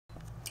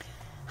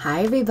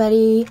Hi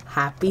everybody,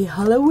 happy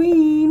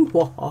Halloween!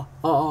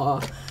 I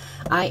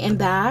am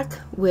back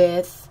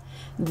with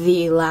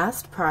the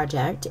last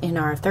project in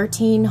our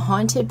 13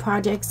 haunted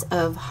projects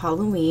of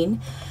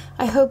Halloween.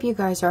 I hope you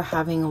guys are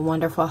having a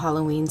wonderful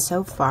Halloween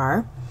so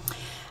far.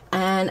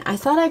 And I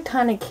thought I'd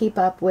kind of keep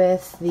up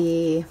with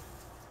the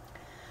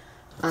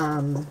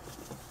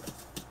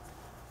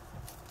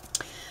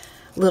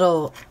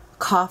little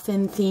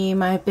coffin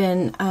theme I've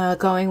been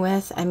going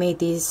with. I made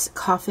these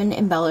coffin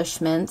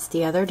embellishments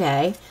the other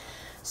day,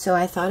 so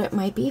I thought it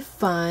might be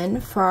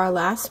fun for our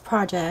last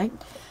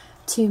project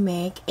to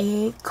make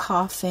a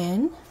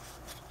coffin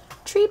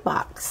tree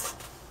box.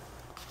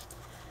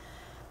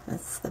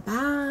 That's the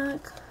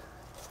back,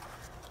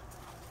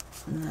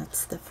 and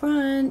that's the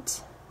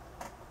front.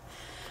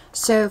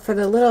 So for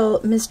the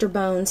little Mr.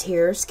 Bones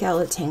here,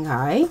 skeleton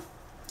guy,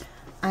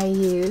 I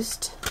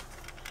used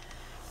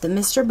the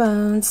Mr.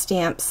 Bones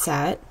stamp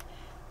set,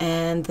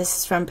 and this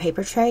is from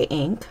Paper Tray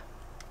Ink.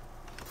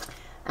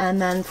 And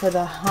then for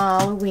the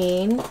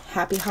Halloween,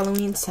 Happy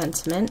Halloween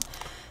sentiment,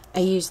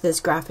 I used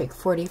this Graphic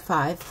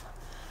 45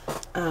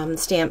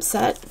 stamp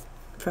set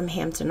from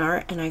Hampton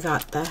Art, and I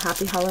got the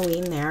Happy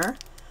Halloween there.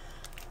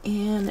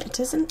 And it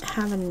doesn't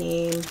have a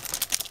name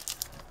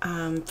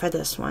for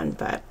this one,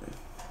 but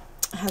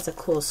it has a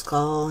cool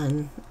skull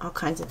and all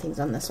kinds of things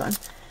on this one.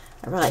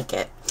 I really like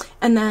it.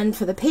 And then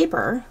for the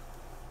paper,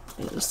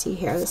 you see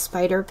here, the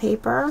spider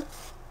paper,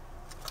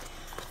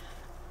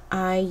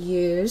 I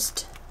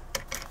used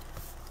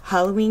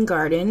Halloween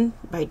Garden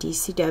by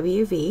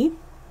DCWV,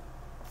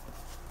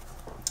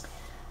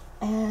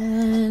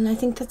 and I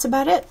think that's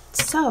about it.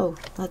 So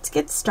let's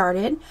get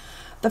started.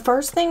 The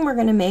first thing we're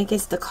going to make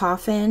is the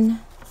coffin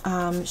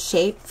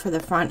shape for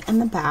the front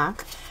and the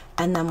back,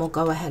 and then we'll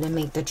go ahead and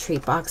make the tree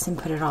box and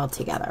put it all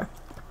together.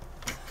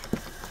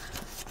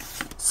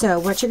 So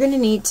what you're going to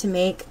need to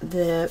make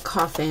the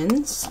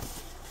coffins: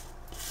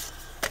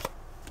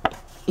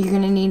 you're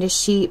going to need a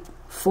sheet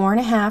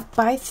 4.5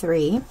 by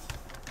 3.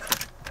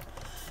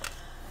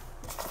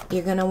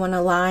 You're going to want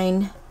to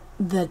line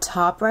the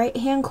top right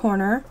hand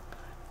corner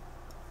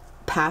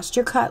past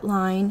your cut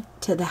line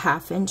to the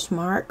 1/2 inch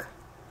mark,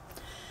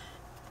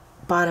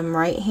 bottom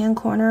right hand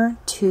corner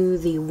to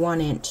the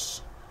 1 inch.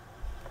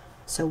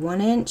 So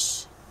 1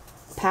 inch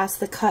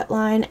past the cut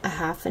line, a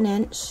 1/2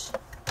 inch,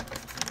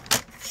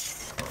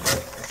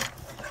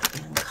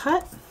 and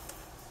cut.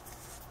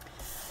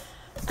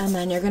 And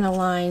then you're going to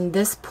line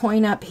this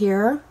point up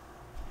here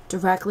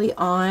directly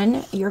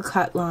on your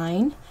cut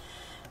line,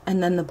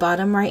 and then the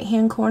bottom right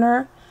hand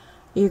corner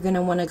you're going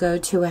to want to go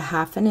to a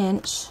 1/2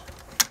 inch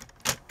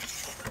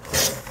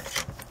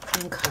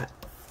and cut.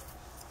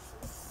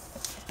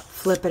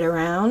 Flip it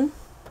around,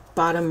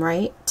 bottom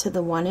right to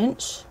the 1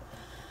 inch,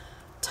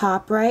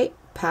 top right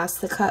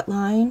past the cut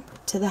line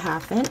to the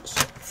 1/2 inch.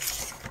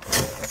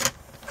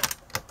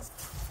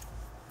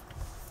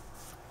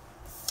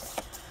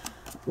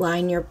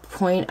 Line your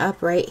point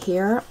up right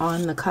here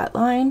on the cut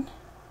line,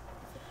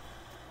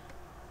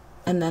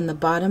 and then the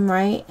bottom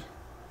right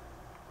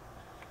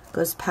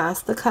goes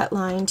past the cut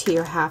line to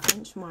your 1/2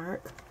 inch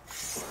mark,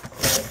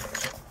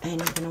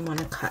 and you're going to want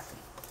to cut.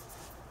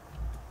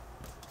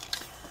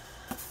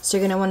 So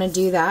you're going to want to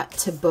do that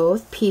to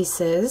both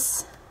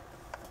pieces.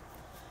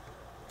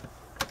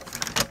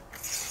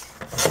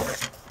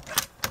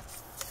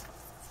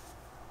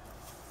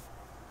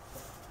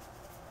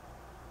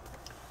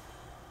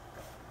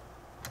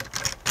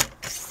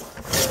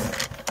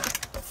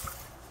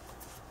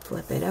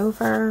 Flip it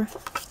over,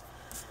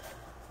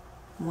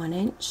 1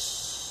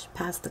 inch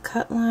past the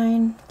cut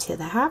line to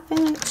the 1/2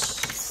 inch,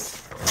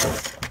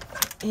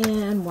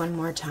 and one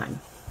more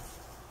time.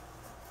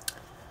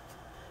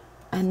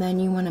 And then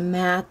you want to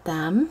mat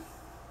them,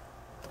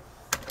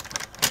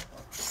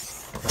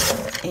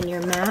 and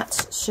your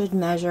mats should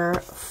measure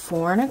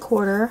 4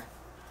 1/4,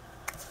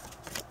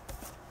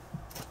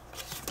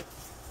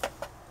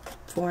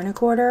 4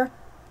 1/4,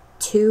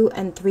 2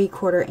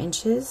 3/4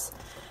 inches.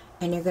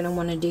 And you're going to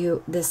want to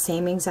do the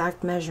same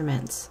exact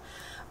measurements.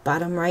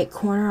 Bottom right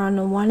corner on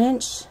the 1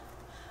 inch,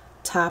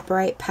 top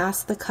right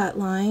past the cut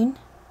line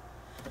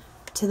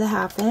to the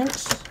 1/2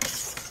 inch.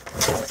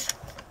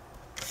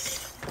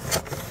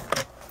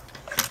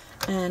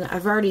 And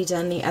I've already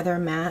done the other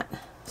mat,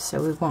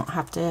 so we won't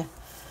have to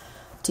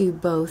do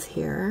both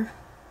here.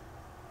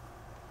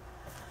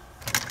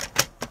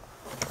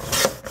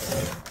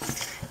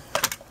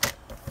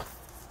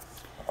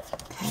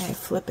 Okay,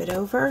 flip it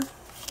over.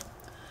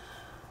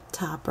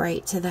 Top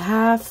right to the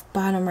 1/2,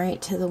 bottom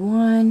right to the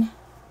 1.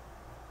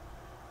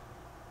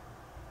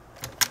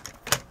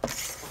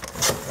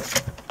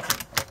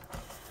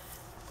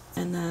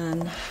 And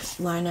then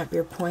line up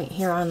your point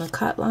here on the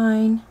cut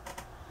line,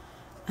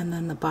 and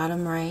then the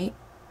bottom right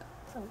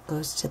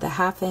goes to the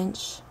 1/2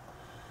 inch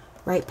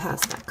right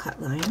past that cut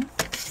line.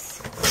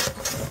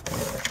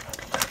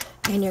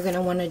 And you're going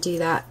to want to do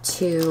that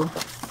to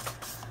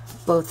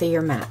both of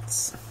your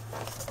mats.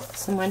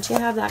 So once you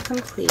have that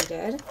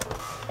completed,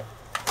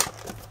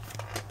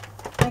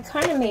 I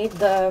kind of made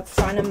the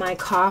front of my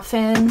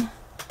coffin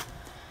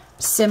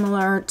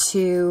similar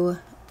to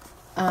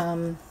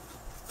our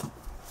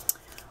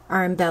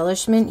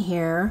embellishment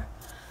here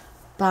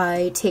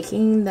by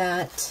taking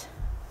that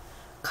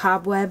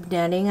cobweb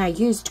netting. I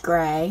used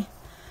gray,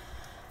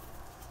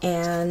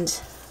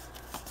 and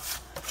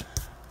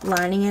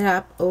lining it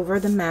up over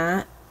the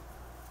mat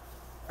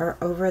or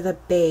over the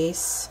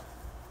base,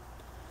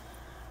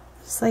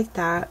 just like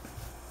that.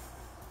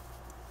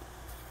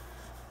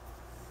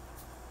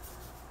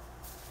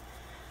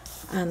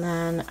 And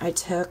then I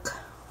took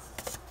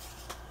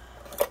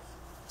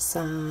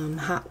some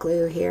hot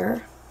glue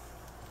here,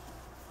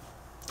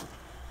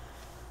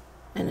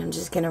 and I'm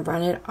just going to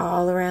run it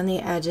all around the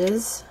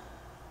edges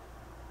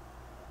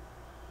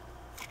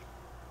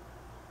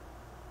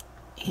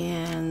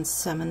and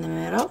some in the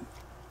middle.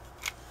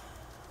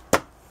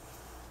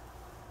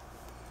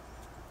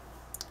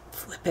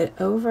 Flip it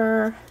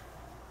over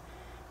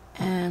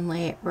and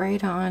lay it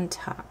right on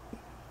top.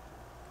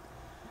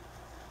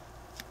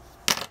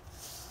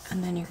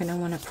 And then you're going to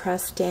want to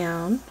press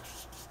down.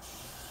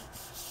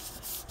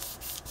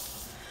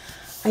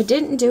 I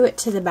didn't do it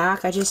to the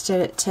back, I just did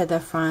it to the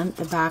front.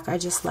 The back I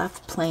just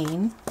left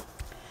plain.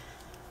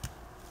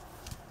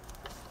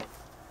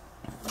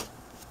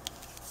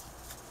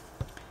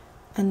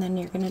 And then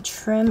you're going to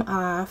trim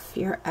off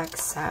your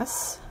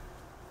excess.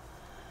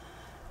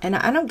 And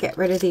I don't get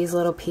rid of these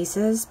little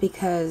pieces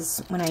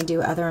because when I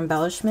do other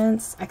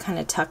embellishments, I kind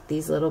of tuck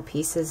these little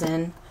pieces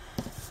in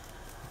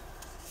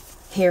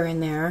here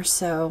and there.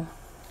 So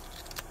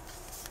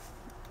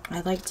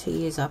I like to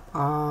use up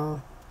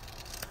all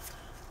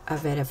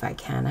of it if I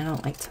can. I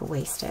don't like to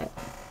waste it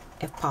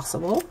if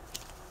possible.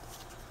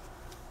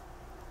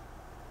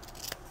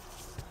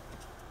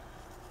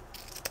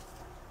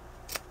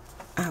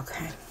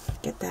 Okay,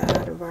 get that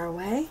out of our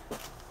way.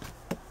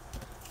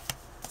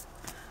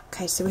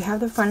 Okay, so we have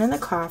the front of the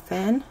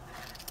coffin.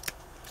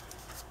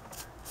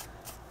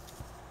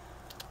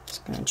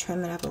 Just going to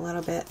trim it up a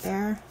little bit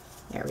there.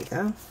 There we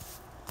go.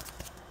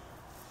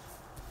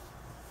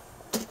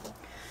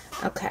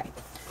 Okay,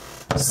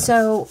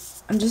 so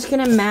I'm just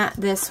going to mat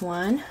this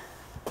one.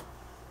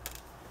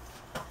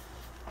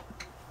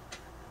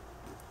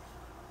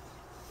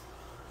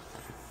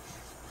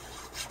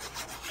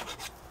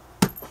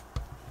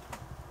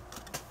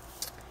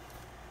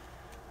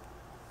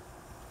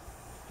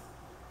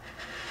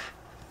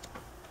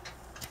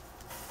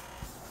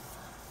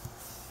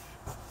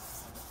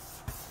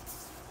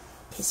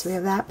 Okay, so we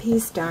have that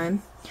piece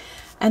done.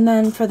 And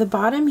then for the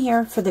bottom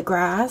here, for the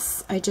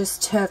grass, I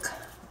just took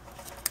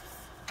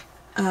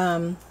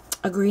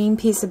a green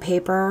piece of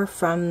paper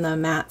from the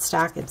mat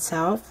stack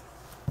itself.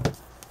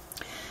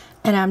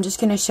 And I'm just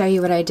going to show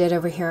you what I did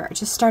over here. I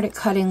just started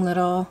cutting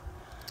little,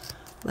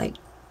 like,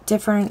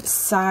 different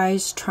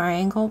size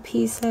triangle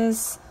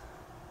pieces.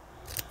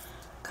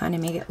 Kind of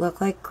make it look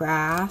like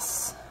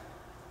grass.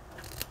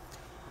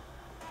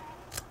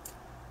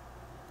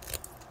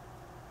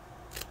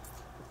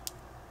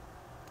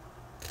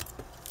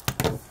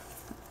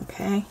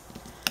 Okay.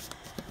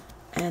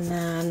 And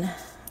then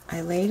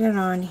I laid it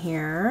on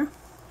here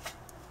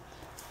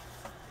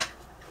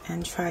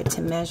and tried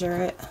to measure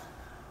it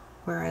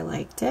where I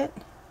liked it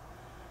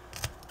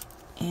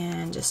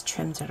and just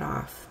trimmed it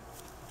off.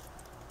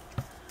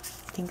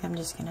 I think I'm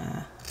just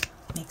gonna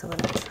make a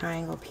little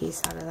triangle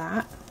piece out of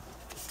that.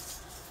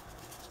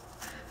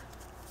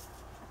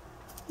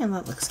 And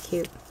that looks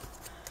cute.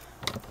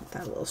 Make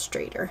that a little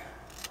straighter.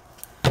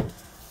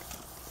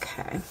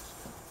 Okay.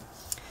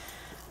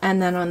 And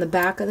then on the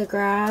back of the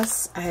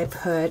grass, I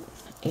put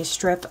a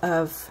strip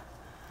of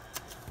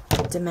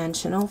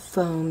dimensional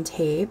foam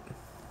tape.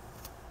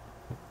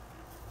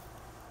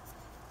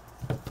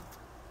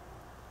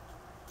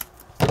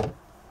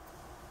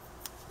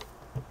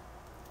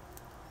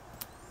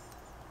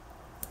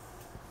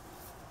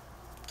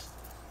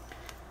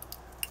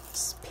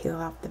 Just peel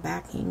off the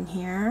backing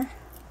here.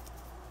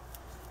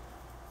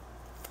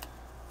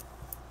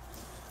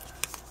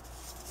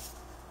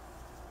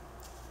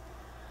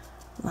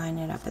 Line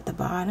it up at the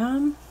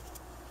bottom.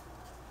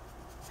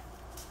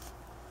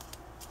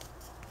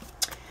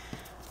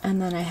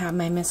 And then I have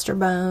my Mr.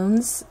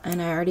 Bones,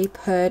 and I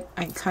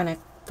kind of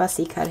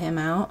fussy cut him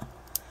out.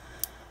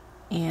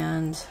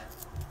 And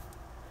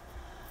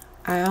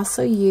I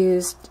also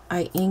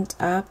I inked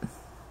up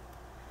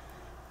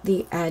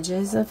the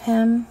edges of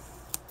him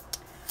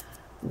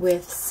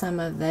with some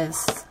of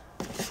this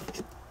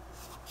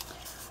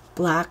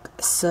black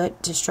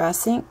soot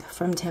distress ink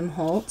from Tim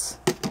Holtz.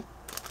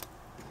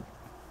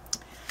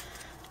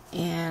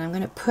 And I'm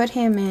going to put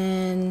him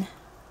in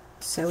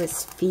so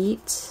his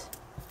feet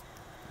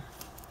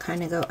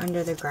kind of go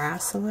under the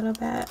grass a little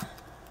bit.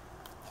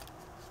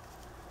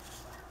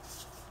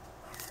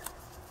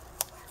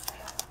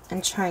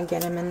 And try and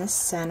get him in the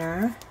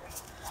center.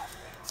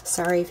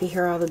 Sorry if you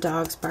hear all the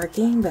dogs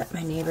barking, but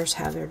my neighbors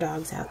have their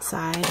dogs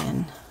outside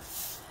and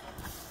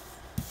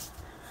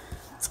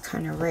it's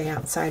kind of right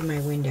outside my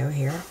window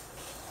here.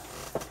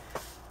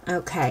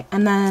 Okay,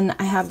 and then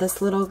I have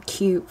this little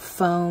cute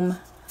foam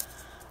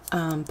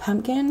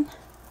pumpkin.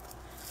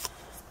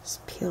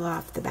 Just peel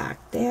off the back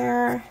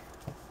there.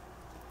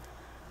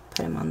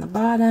 them on the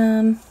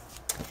bottom.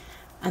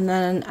 And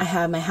then I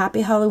have my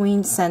Happy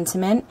Halloween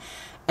sentiment,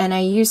 and I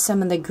used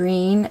some of the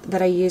green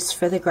that I used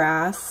for the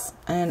grass,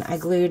 and I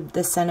glued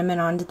the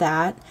sentiment onto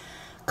that,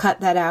 cut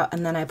that out,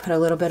 and then I put a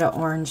little bit of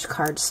orange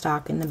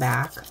cardstock in the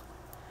back.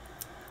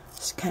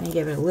 Just kind of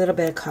give it a little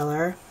bit of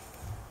color.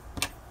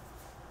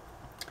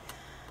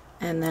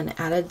 And then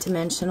added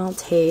dimensional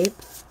tape.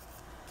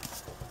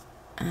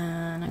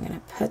 And I'm going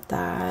to put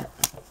that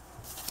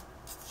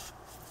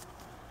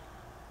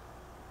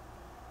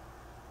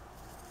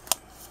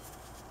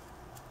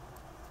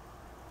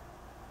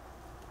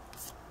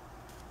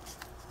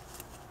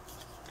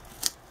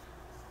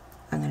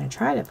I'm going to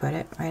try to put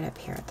it right up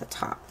here at the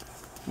top.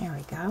 There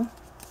we go.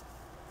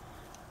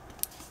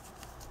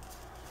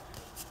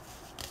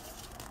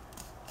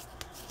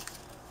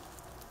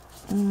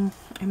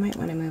 I might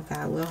want to move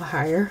that a little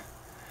higher.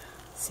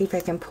 See if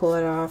I can pull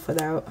it off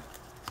without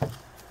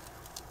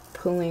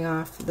pulling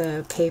off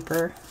the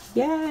paper.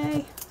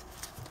 Yay!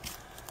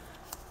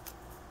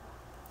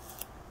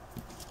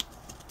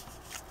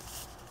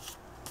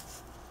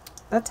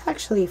 That's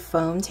actually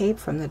foam tape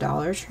from the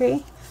Dollar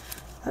Tree.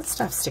 That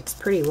stuff sticks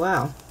pretty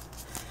well.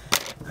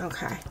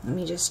 Okay, let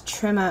me just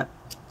trim up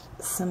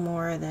some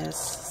more of this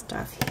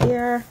stuff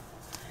here.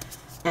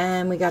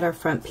 And we got our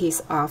front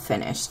piece all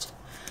finished.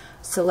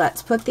 So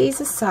let's put these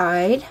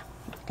aside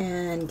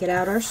and get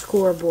out our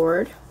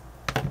scoreboard.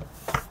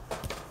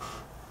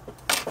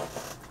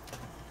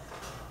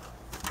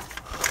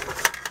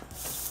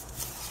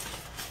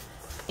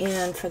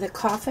 And for the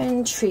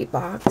Coffin treat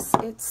box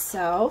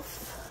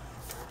itself,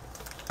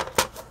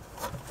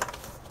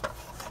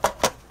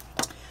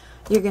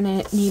 you're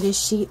going to need a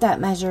sheet that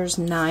measures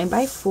 9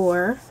 by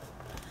 4.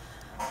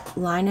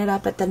 Line it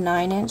up at the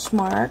 9-inch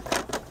mark.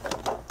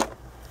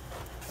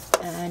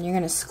 And you're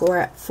going to score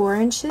at 4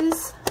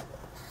 inches.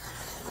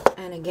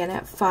 And again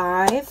at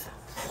 5.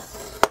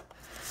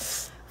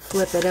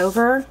 Flip it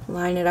over.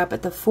 Line it up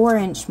at the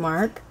 4-inch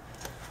mark.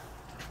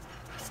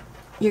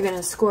 You're going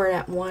to score it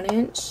at 1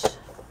 inch.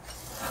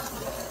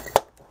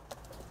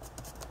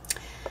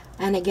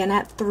 And again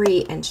at 3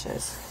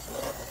 inches.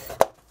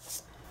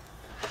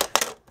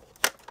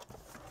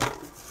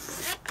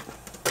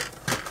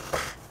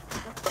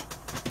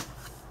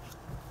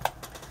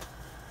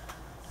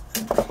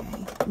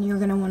 You're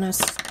going to want to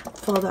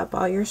fold up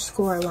all your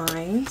score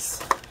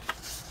lines.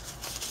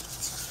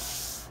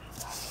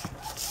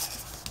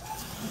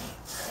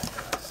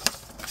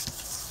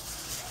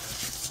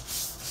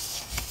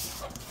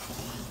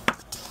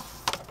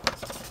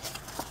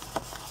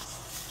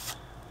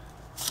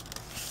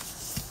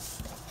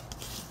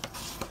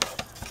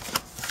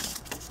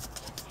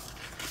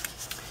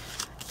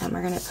 And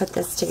we're going to put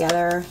this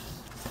together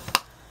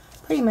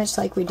pretty much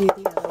like we do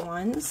the other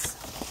ones.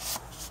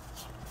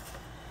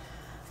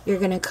 You're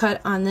going to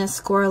cut on this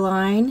score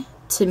line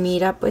to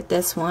meet up with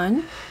this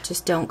one.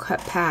 Just don't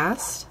cut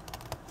past.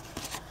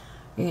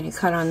 You're going to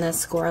cut on this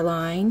score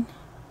line,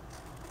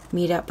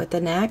 meet up with the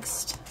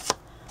next.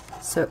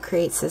 So it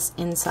creates this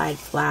inside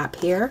flap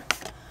here.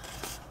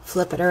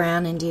 Flip it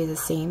around and do the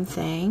same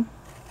thing.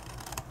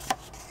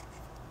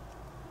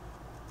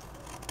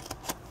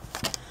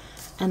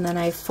 And then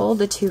I fold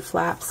the two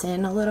flaps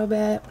in a little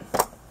bit.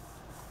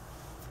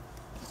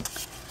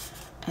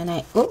 And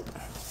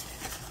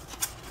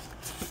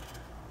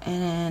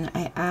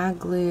I add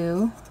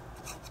glue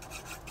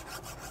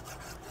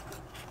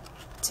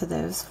to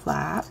those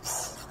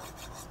flaps.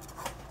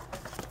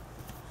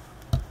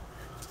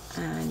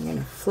 And you're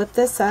going to flip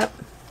this up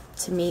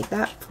to meet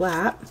that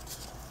flap.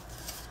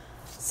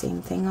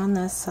 Same thing on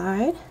this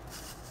side.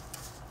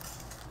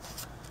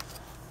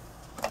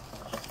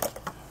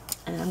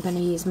 And I'm going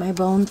to use my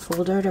bone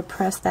folder to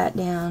press that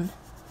down.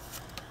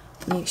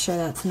 Make sure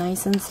that's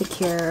nice and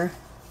secure.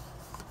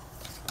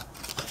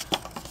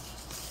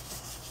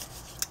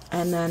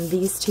 And then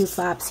these two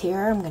flaps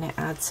here, I'm going to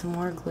add some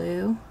more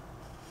glue.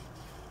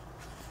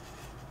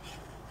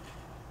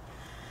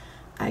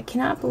 I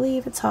cannot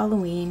believe it's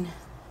Halloween.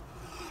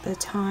 The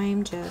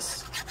time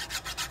just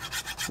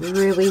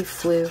really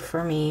flew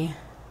for me.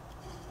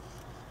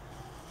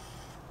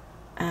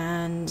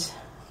 And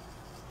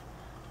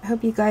I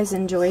hope you guys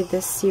enjoyed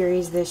this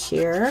series this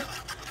year.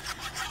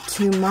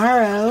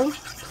 Tomorrow,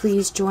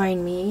 please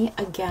join me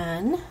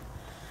again.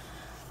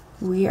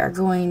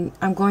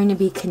 I'm going to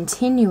be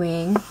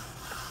continuing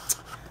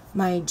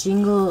my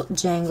Jingle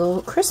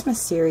Jangle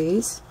Christmas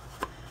series,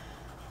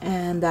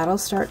 and that'll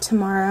start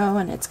tomorrow,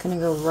 and it's going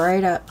to go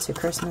right up to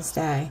Christmas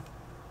Day.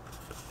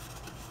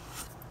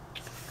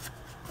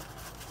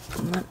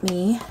 Let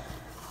me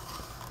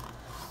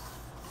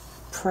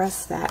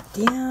press that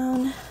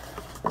down.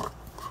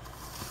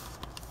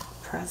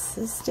 Press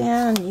this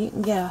down. You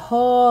can get a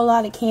whole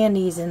lot of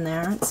candies in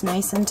there. It's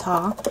nice and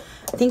tall.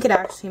 I think it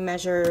actually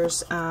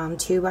measures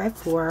 2 by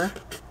 4.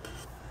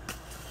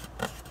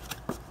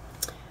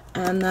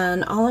 And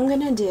then all I'm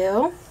going to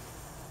do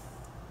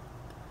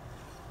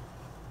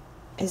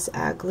is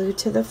add glue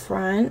to the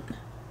front.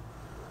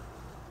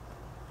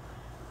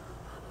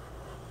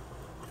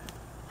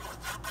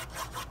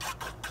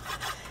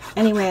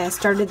 Anyway, I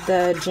started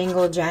the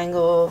Jingle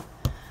Jangle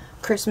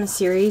Christmas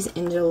series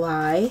in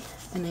July,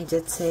 and I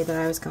did say that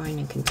I was going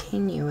to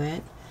continue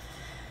it.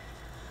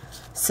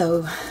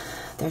 So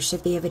there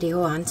should be a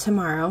video on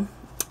tomorrow.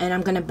 And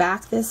I'm going to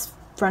back this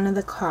front of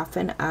the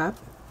coffin up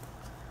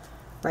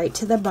right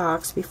to the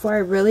box. Before I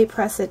really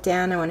press it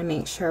down, I want to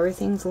make sure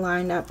everything's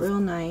lined up real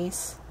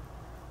nice.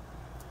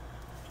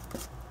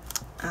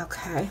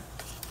 Okay.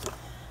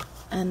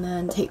 And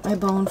then take my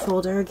bone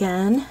folder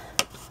again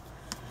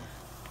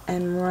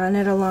and run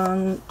it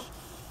along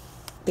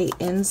the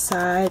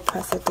inside,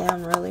 press it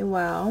down really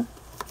well.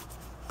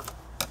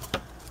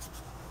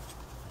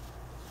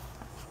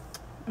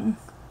 I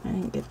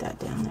didn't get that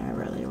down there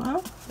really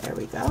well. There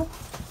we go.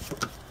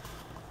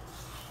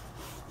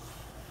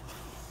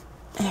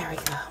 There we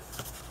go.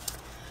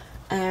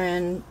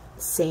 And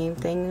same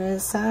thing on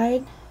this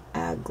side.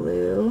 Add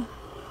glue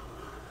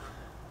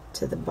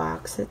to the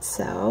box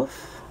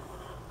itself.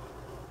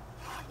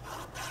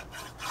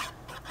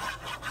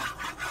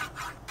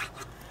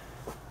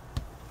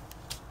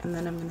 And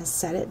then I'm going to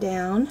set it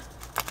down.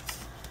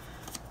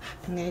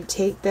 I'm going to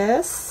take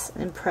this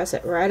and press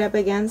it right up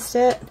against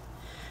it.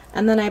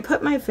 And then I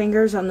put my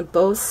fingers on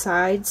both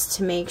sides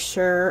to make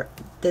sure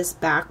this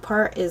back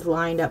part is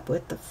lined up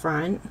with the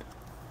front.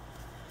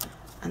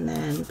 And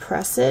then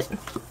press it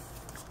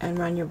and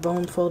run your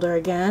bone folder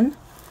again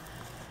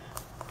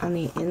on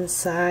the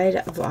inside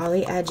of all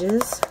the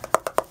edges.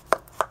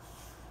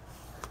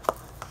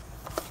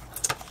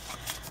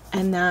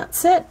 And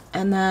that's it.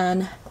 And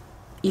then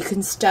you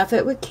can stuff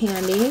it with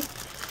candy.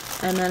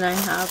 And then I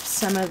have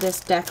some of this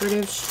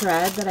decorative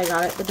shred that I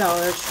got at the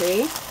Dollar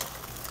Tree.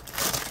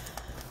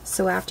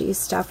 So after you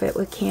stuff it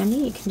with candy,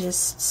 you can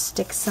just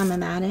stick some of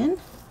that in.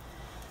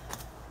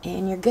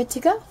 And you're good to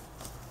go.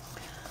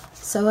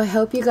 So I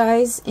hope you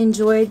guys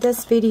enjoyed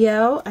this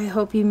video. I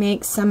hope you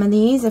make some of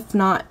these, if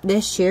not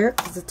this year,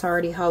 because it's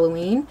already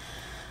Halloween.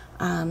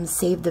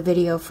 Save the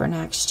video for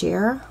next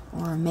year,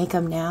 or make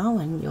them now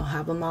and you'll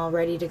have them all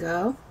ready to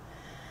go.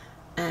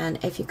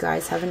 And if you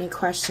guys have any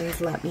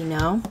questions, let me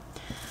know.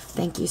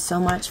 Thank you so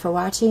much for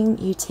watching.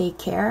 You take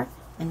care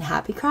and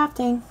happy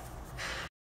crafting.